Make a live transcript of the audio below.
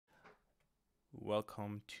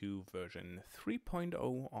Welcome to version 3.0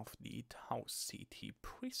 of the TauCeti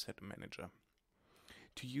preset manager.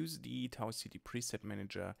 To use the TauCeti preset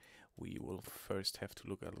manager, we will first have to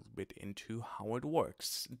look a little bit into how it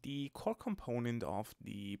works. The core component of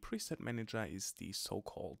the preset manager is the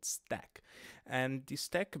so-called stack. And the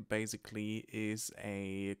stack basically is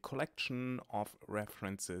a collection of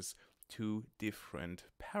references to different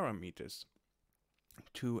parameters.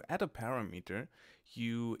 To add a parameter,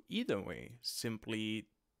 you either way simply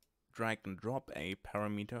drag and drop a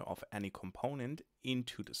parameter of any component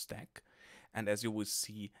into the stack, and as you will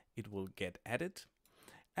see, it will get added.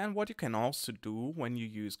 And what you can also do when you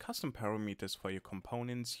use custom parameters for your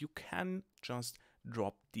components, you can just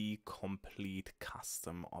drop the complete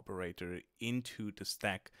custom operator into the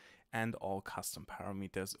stack and all custom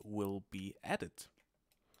parameters will be added.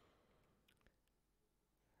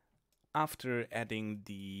 After adding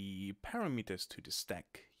the parameters to the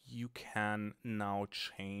stack, you can now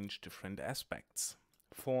change different aspects.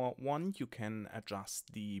 For one, you can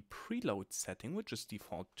adjust the preload setting, which is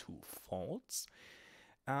default to false.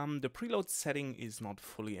 The preload setting is not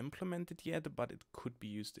fully implemented yet, but it could be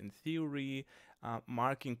used in theory,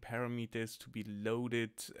 marking parameters to be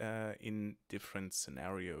loaded in different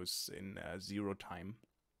scenarios in zero time.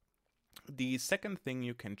 The second thing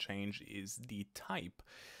you can change is the type.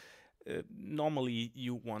 Normally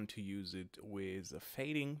you want to use it with a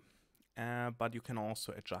fading, but you can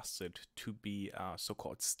also adjust it to be a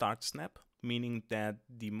so-called start snap, meaning that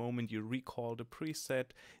the moment you recall the preset,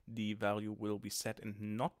 the value will be set and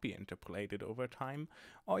not be interpolated over time.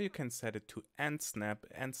 Or you can set it to end snap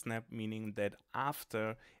meaning that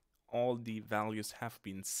after all the values have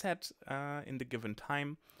been set in the given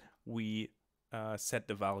time, we set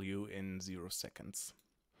the value in 0 seconds.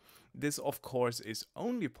 This, of course, is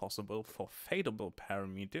only possible for fadeable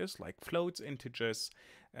parameters like floats, integers,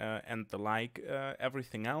 and the like.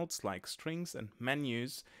 Everything else, like strings and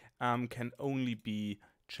menus, can only be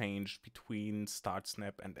changed between start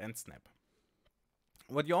snap and end snap.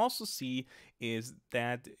 What you also see is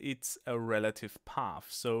that it's a relative path.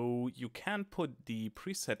 So you can put the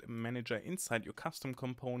preset manager inside your custom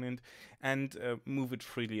component and move it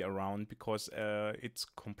freely around because it's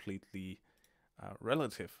completely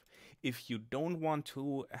relative. If you don't want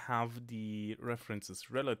to have the references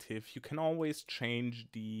relative, you can always change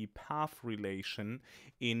the path relation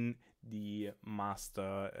in the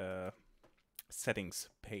master settings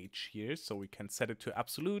page here. So we can set it to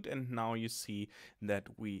absolute, and now you see that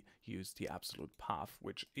we use the absolute path,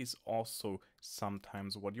 which is also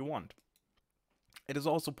sometimes what you want. It is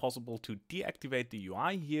also possible to deactivate the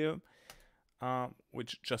UI here,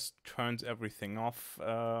 which just turns everything off.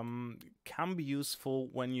 Can be useful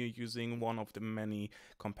when you're using one of the many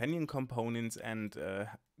companion components and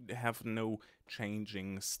have no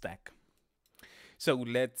changing stack. So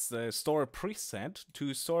let's store a preset.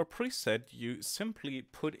 To store a preset, you simply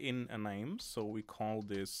put in a name. So we call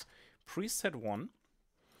this preset1,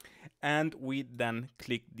 and we then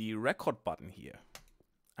click the record button here.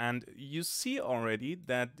 And you see already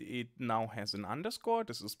that it now has an underscore.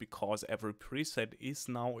 This is because every preset is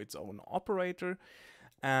now its own operator,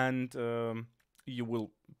 and you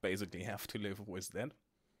will basically have to live with that.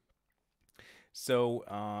 So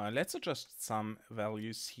let's adjust some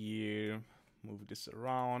values here, move this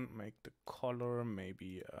around, make the color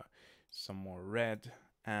maybe some more red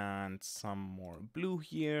and some more blue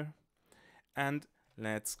here. And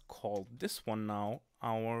let's call this one now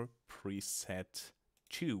our preset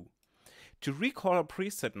 2. To recall a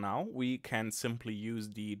preset now, we can simply use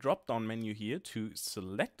the drop-down menu here to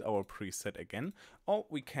select our preset again, or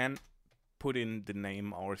we can put in the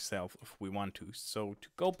name ourselves if we want to. So to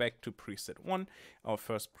go back to preset 1, our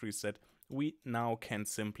first preset, we now can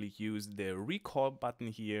simply use the recall button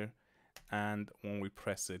here, and when we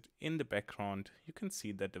press it in the background, you can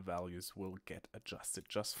see that the values will get adjusted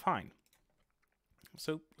just fine.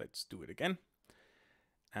 So let's do it again.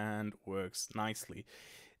 And works nicely.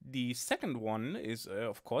 The second one is,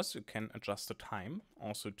 of course, you can adjust the time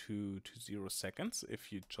also to 0 seconds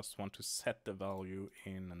if you just want to set the value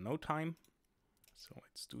in no time. So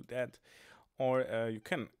let's do that. Or you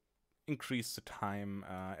can increase the time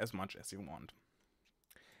as much as you want.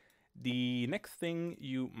 The next thing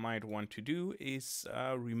you might want to do is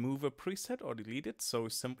remove a preset or delete it. So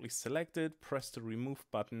simply select it, press the remove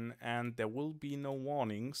button, and there will be no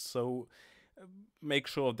warning. So make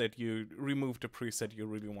sure that you remove the preset you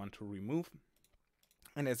really want to remove.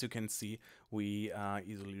 And as you can see, we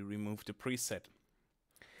easily remove the preset.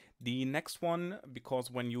 The next one,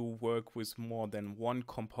 because when you work with more than one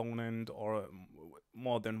component or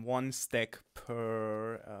more than one stack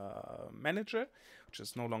per manager, which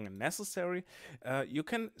is no longer necessary, you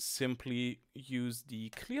can simply use the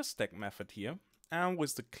clear stack method here. And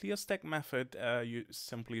with the clear stack method, you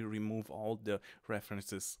simply remove all the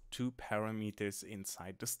references to parameters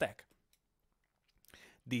inside the stack.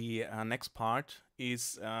 The next part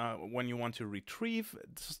is when you want to retrieve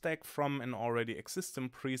the stack from an already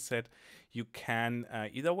existing preset, you can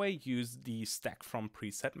either way use the stack from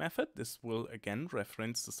preset method. This will again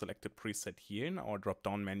reference the selected preset here in our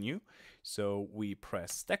drop-down menu. So we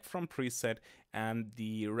press stack from preset and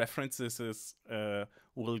the references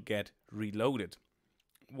will get reloaded.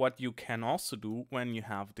 What you can also do when you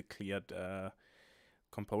have the cleared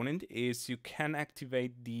component is you can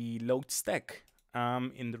activate the load stack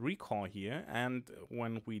in the recall here, and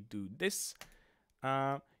when we do this,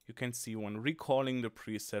 you can see when recalling the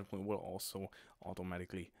preset, we will also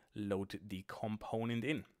automatically load the component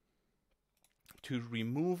in. To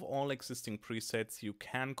remove all existing presets, you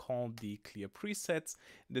can call the clear presets.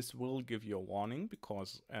 This will give you a warning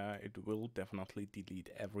because it will definitely delete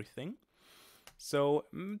everything. So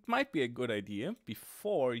it might be a good idea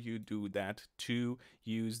before you do that to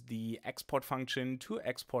use the export function to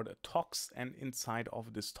export a tox, and inside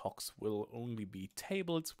of this tox will only be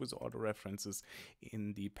tables with all the references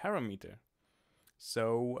in the parameter.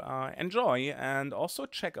 So enjoy, and also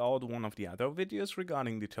check out one of the other videos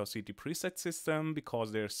regarding the TauCeti preset system,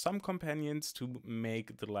 because there's some companions to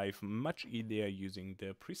make the life much easier using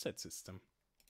the preset system.